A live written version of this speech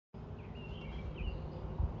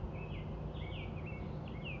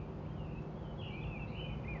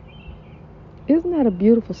Isn't that a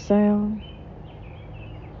beautiful sound?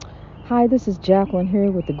 Hi, this is Jacqueline here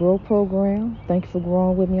with the Grow Program. Thank you for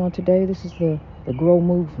growing with me on today. This is the Grow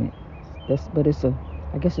Movement. But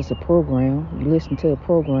I guess it's a program. You listen to a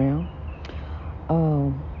program.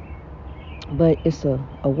 Um, but it's a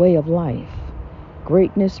way of life.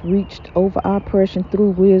 Greatness reached over oppression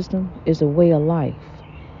through wisdom is a way of life.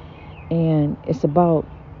 And it's about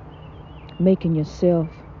making yourself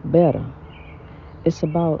better. It's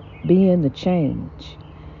about being the change.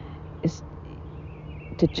 It's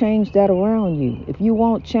to change that around you. If you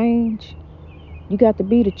want change, you got to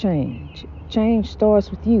be the change. Change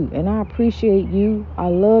starts with you. And I appreciate you. I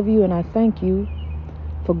love you and I thank you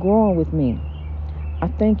for growing with me. I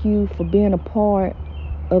thank you for being a part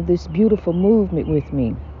of this beautiful movement with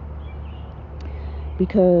me.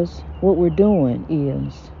 Because what we're doing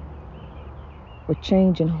is we're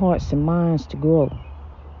changing hearts and minds to grow.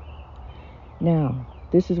 Now,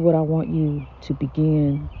 this is what I want you to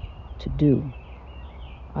begin to do.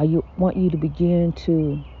 I want you to begin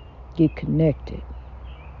to get connected.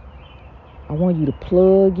 I want you to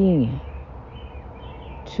plug in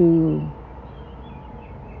to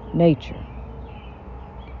nature.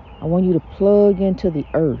 I want you to plug into the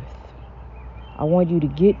earth. I want you to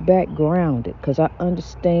get back grounded because I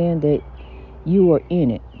understand that you are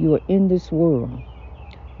in it. You are in this world.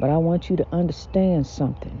 But I want you to understand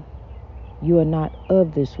something. You are not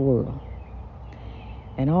of this world.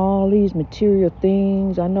 And all these material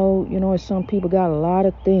things, I know, some people got a lot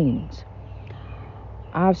of things.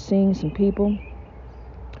 I've seen some people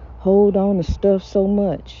hold on to stuff so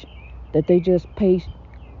much that they just pay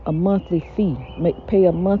a monthly fee,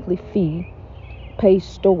 pay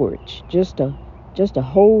storage just to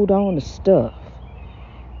hold on to stuff.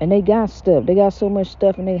 And they got stuff. They got so much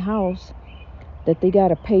stuff in their house that they got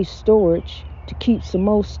to pay storage to keep some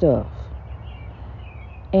more stuff.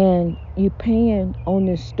 And you paying on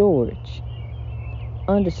this storage,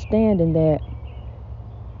 understanding that,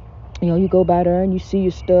 you go by there and you see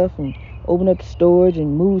your stuff and open up the storage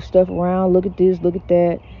and move stuff around, look at this, look at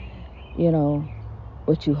that,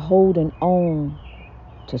 but you holding on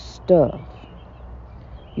to stuff.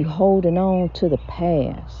 You holding on to the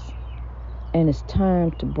past. And it's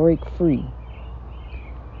time to break free.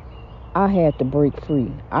 I had to break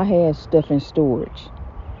free. I had stuff in storage.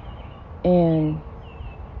 And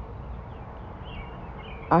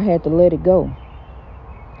I had to let it go.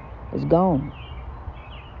 It's gone.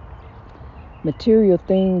 Material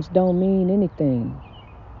things don't mean anything.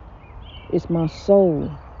 It's my soul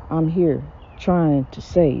I'm here trying to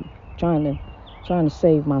save. Trying to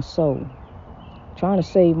save my soul. Trying to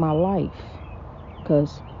save my life.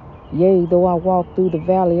 Because, yea, though I walk through the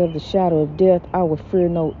valley of the shadow of death, I will fear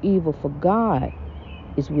no evil, for God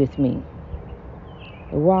is with me.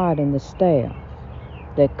 The rod and the staff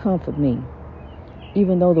that comfort me.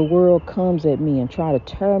 Even though the world comes at me and try to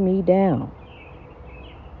tear me down.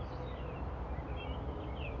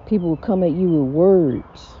 People will come at you with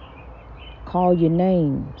words. Call you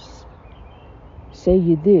names. Say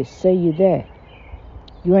you this, say you that.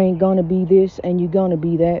 You ain't gonna be this and you're gonna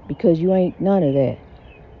be that because you ain't none of that.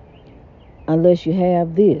 Unless you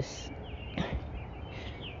have this.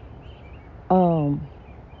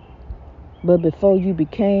 But before you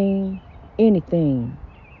became anything,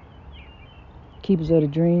 keepers of the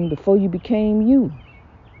dream, before you became you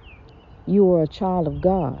are a child of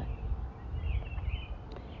God.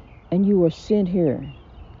 And you are sent here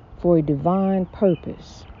for a divine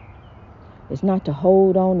purpose. It's not to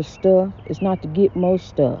hold on to stuff. It's not to get more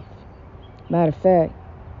stuff. Matter of fact,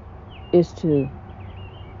 it's to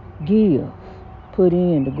give, put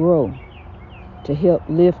in, to grow, to help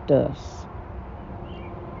lift us.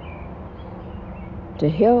 To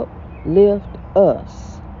help lift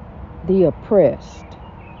us, the oppressed,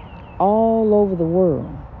 all over the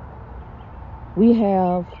world. We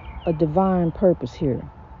have a divine purpose here,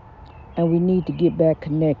 and we need to get back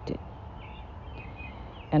connected.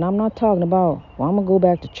 And I'm not talking about, I'm going to go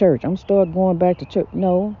back to church. I'm going to start going back to church.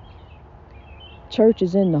 No. Church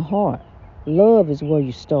is in the heart. Love is where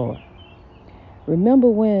you start. Remember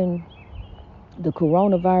when the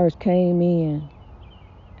coronavirus came in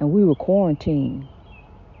and we were quarantined?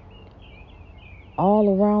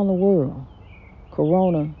 All around the world,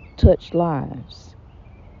 corona touched lives.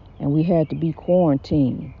 And we had to be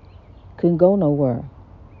quarantined. Couldn't go nowhere.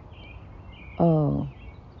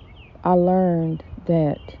 I learned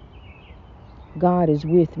that God is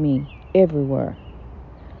with me everywhere.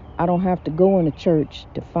 I don't have to go into church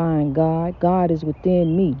to find God. God is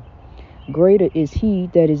within me. Greater is He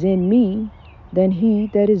that is in me than he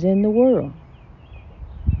that is in the world.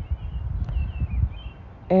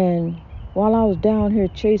 And while I was down here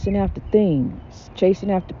chasing after things, chasing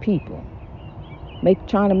after people,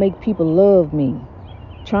 trying to make people love me,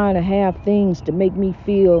 trying to have things to make me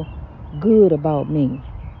feel good about me,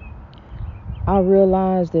 I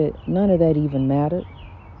realized that none of that even mattered.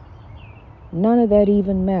 None of that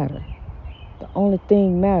even mattered. The only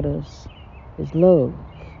thing matters is love.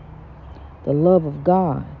 The love of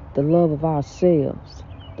God, the love of ourselves,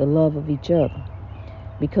 the love of each other.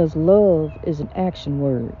 Because love is an action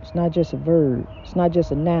word. It's not just a verb. It's not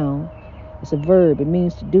just a noun. It's a verb. It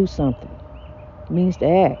means to do something. It means to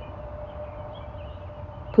act.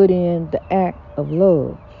 Put in the act of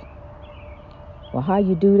love. Well, how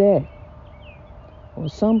you do that? Well,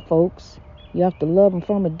 some folks, you have to love them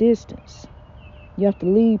from a distance. You have to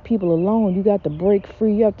leave people alone. You got to break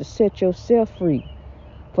free. You have to set yourself free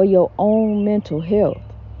for your own mental health.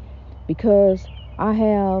 Because I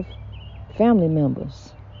have family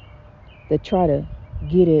members that try to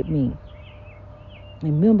get at me.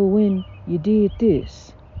 And remember when you did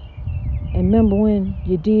this? And remember when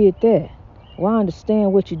you did that? Well, I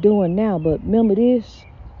understand what you're doing now, but remember this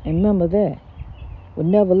and remember that. Will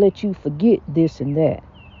never let you forget this and that.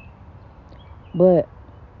 But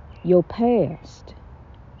your past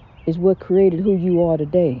is what created who you are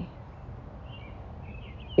today.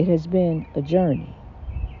 It has been a journey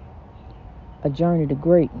to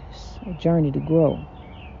greatness, a journey to grow.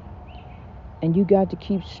 And you got to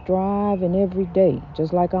keep striving every day,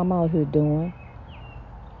 just like I'm out here doing.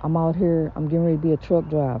 I'm getting ready to be a truck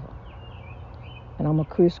driver. And I'm going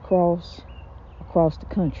to crisscross across the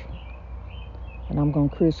country. And I'm going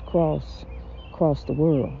to crisscross across the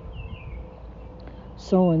world,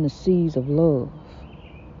 sowing the seeds of love,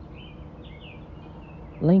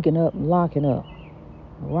 linking up, locking up,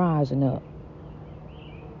 rising up,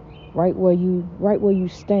 right where you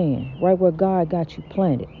stand, right where God got you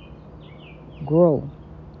planted. Grow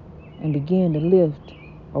and begin to lift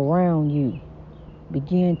around you.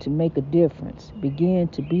 Begin to make a difference. Begin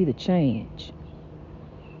to be the change.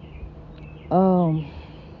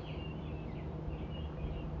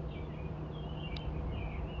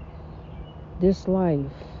 This life,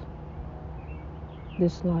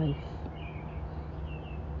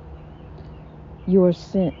 you are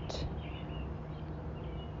sent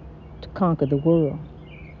to conquer the world,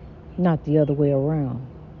 not the other way around.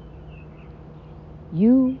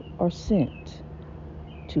 You are sent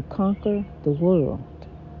to conquer the world,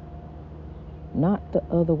 not the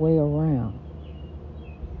other way around.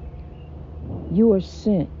 You are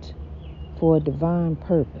sent for a divine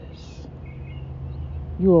purpose.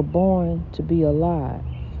 You are born to be alive.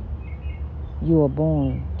 You are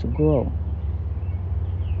born to grow.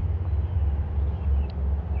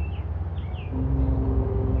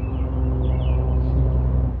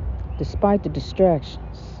 Despite the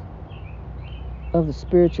distractions of the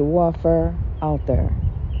spiritual warfare out there,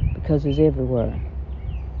 because it's everywhere,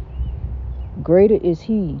 greater is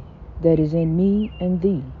He that is in me and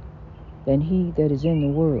thee than he that is in the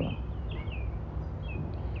world.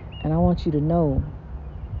 And I want you to know,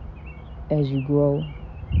 as you grow,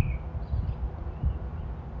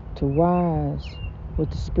 to rise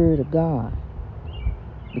with the Spirit of God,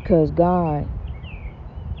 because God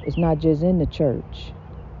is not just in the church.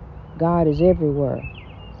 God is everywhere.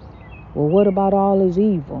 Well, what about all his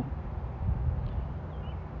evil?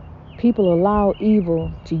 People allow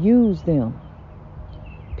evil to use them.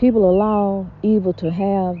 People allow evil to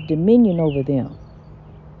have dominion over them.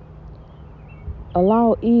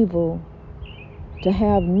 Allow evil to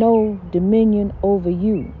have no dominion over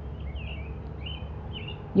you.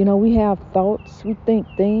 You know, we have thoughts, we think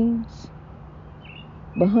things,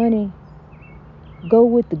 but honey, go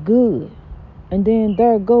with the good, and then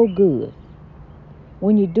there go good.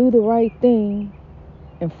 When you do the right thing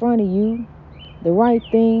in front of you, the right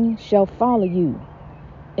thing shall follow you.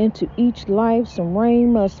 Into each life some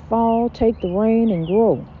rain must fall. Take the rain and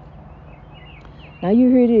grow. Now you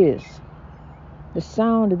hear this, the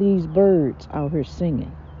sound of these birds out here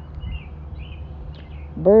singing.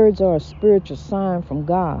 Birds are a spiritual sign from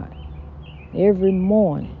God. Every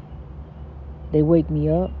morning they wake me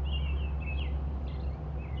up,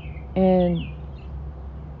 and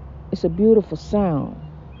it's a beautiful sound,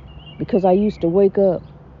 because I used to wake up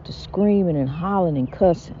to screaming and hollering and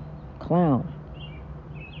cussing, clowning.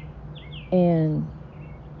 And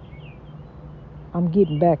I'm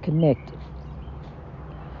getting back connected.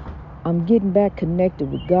 I'm getting back connected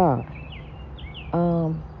with God.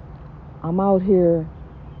 I'm out here,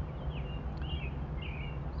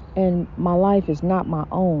 and my life is not my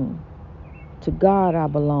own. To God I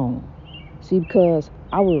belong. See, because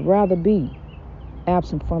I would rather be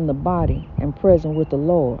absent from the body and present with the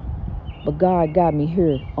Lord. But God got me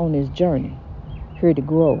here on this journey, here to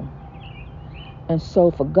grow. And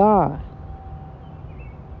so for God,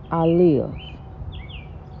 I live.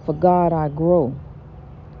 For God, I grow.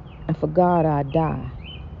 And for God, I die.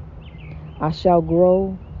 I shall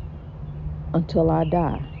grow until I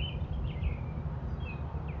die.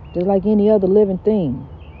 Just like any other living thing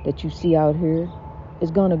that you see out here,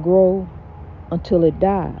 it's going to grow until it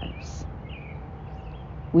dies.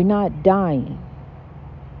 We're not dying.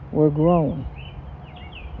 We're growing.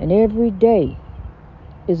 And every day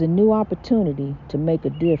is a new opportunity to make a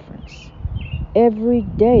difference. Every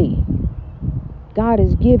day, God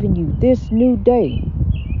has given you this new day.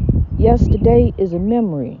 Yesterday is a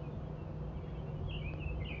memory.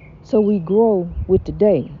 So we grow with the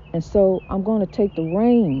day. And so I'm going to take the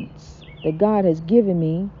reins that God has given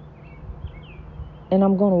me, and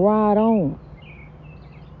I'm going to ride on.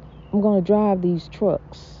 I'm going to drive these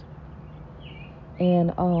trucks.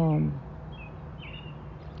 And I'm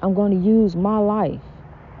going to use my life,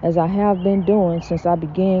 as I have been doing since I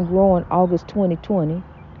began growing August 2020,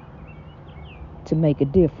 to make a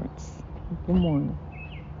difference. Good morning.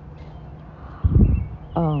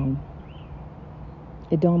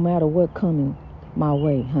 It don't matter what coming my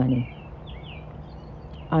way, honey.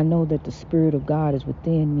 I know that the Spirit of God is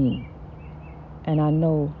within me. And I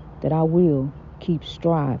know that I will keep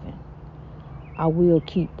striving. I will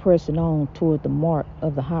keep pressing on toward the mark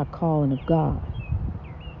of the high calling of God.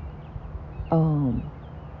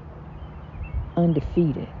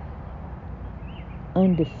 Undefeated.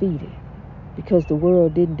 Undefeated. Because the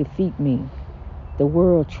world didn't defeat me. The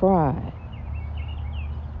world tried.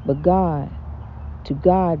 But to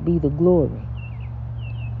God be the glory.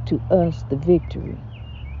 To us the victory.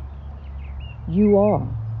 You are.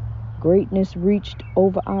 Greatness reached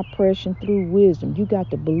over oppression through wisdom. You got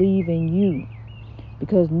to believe in you.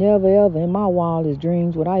 Because never ever in my wildest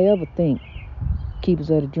dreams would I ever think, keepers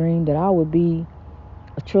of the dream, that I would be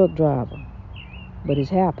a truck driver. But it's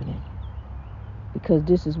happening. Because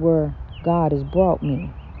this is where God has brought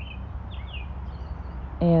me.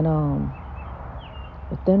 And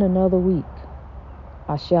within another week,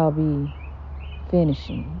 I shall be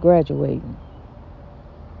graduating.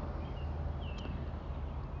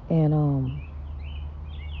 And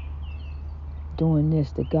doing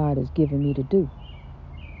this that God has given me to do.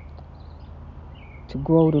 To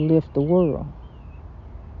grow, to lift the world.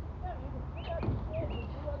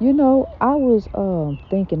 You know, I was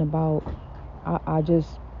thinking about, I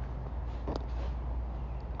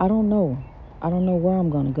don't know. I don't know where I'm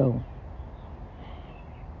going to go.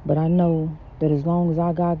 But I know that as long as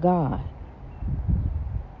I got God,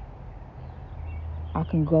 I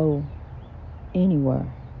can go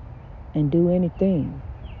anywhere and do anything.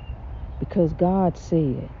 Because God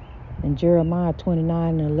said in Jeremiah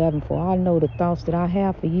 29:11, for I know the thoughts that I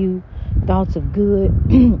have for you, thoughts of good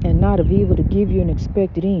and not of evil, to give you an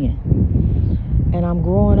expected end. And I'm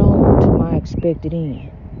growing on to my expected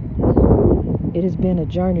end. It has been a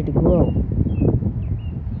journey to grow,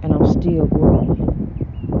 and I'm still growing.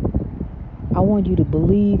 I want you to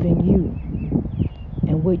believe in you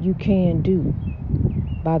and what you can do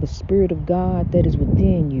by the Spirit of God that is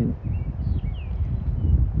within you.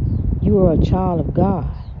 You are a child of God.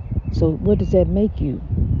 So what does that make you?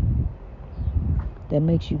 That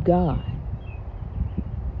makes you God.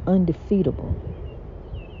 Undefeatable.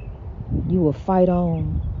 You will fight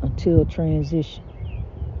on until transition.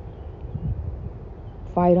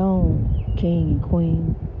 Fight on, king and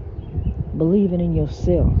queen. Believing in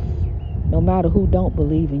yourself. No matter who don't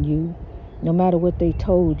believe in you. No matter what they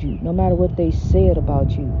told you. No matter what they said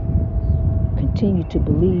about you. Continue to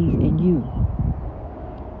believe in you.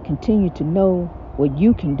 Continue to know what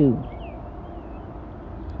you can do.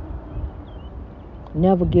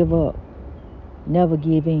 Never give up. Never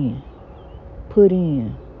give in. Put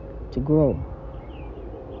in to grow.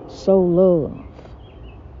 Sow love.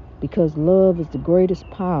 Because love is the greatest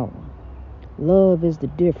power. Love is the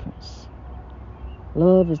difference.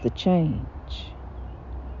 Love is the change.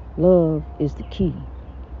 Love is the key.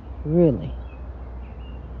 Really.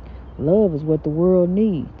 Love is what the world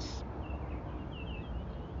needs.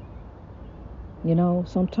 You know,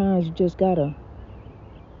 sometimes you just gotta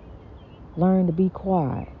learn to be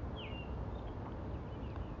quiet.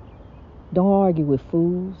 Don't argue with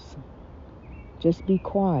fools. Just be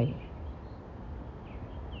quiet.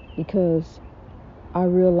 Because I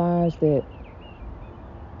realize that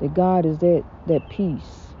God is that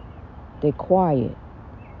peace, that quiet.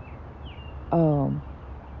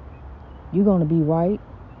 You're gonna be right.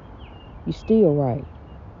 You're still right.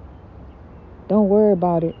 Don't worry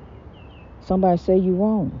about it. Somebody say you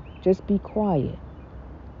wrong. Just be quiet.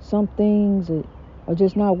 Some things are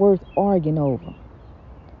just not worth arguing over.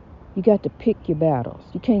 You got to pick your battles.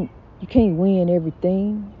 You can't win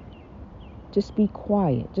everything. Just be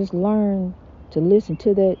quiet. Just learn to listen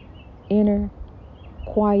to that inner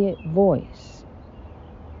quiet voice.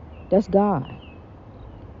 That's God.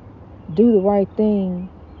 Do the right thing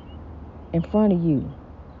in front of you.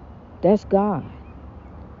 That's God.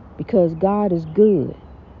 Because God is good.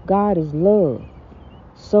 God is love.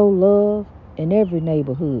 So love in every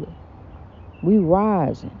neighborhood. We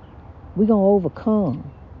rising. We gonna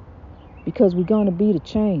overcome. Because we're gonna be the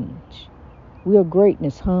change. We are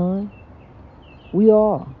greatness, hon. We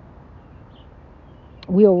are.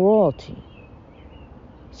 We are royalty.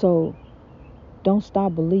 So don't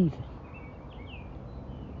stop believing.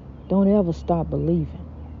 Don't ever stop believing.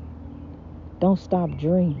 Don't stop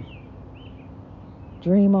dreaming.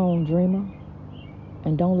 Dream on, dreamer.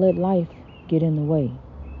 And don't let life get in the way.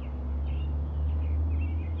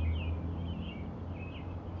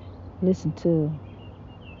 Listen to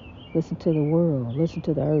the world. Listen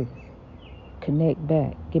to the earth. Connect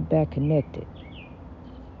back. Get back connected.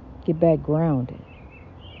 Get back grounded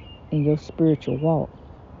in your spiritual walk,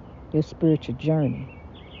 your spiritual journey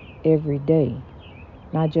every day.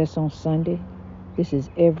 Not just on Sunday. This is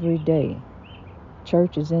every day.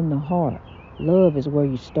 Church is in the heart. Love is where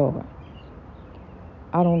you start.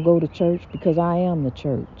 I don't go to church because I am the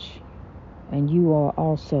church. And you are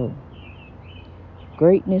also.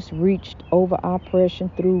 Greatness reached over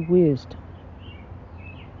oppression through wisdom.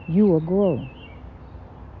 You will grow.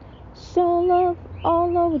 So love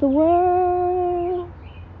all over the world.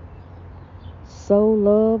 So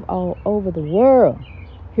love all over the world.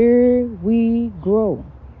 Here we grow.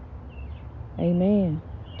 Amen.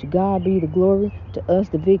 To God be the glory, to us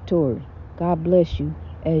the victory. God bless you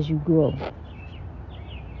as you grow.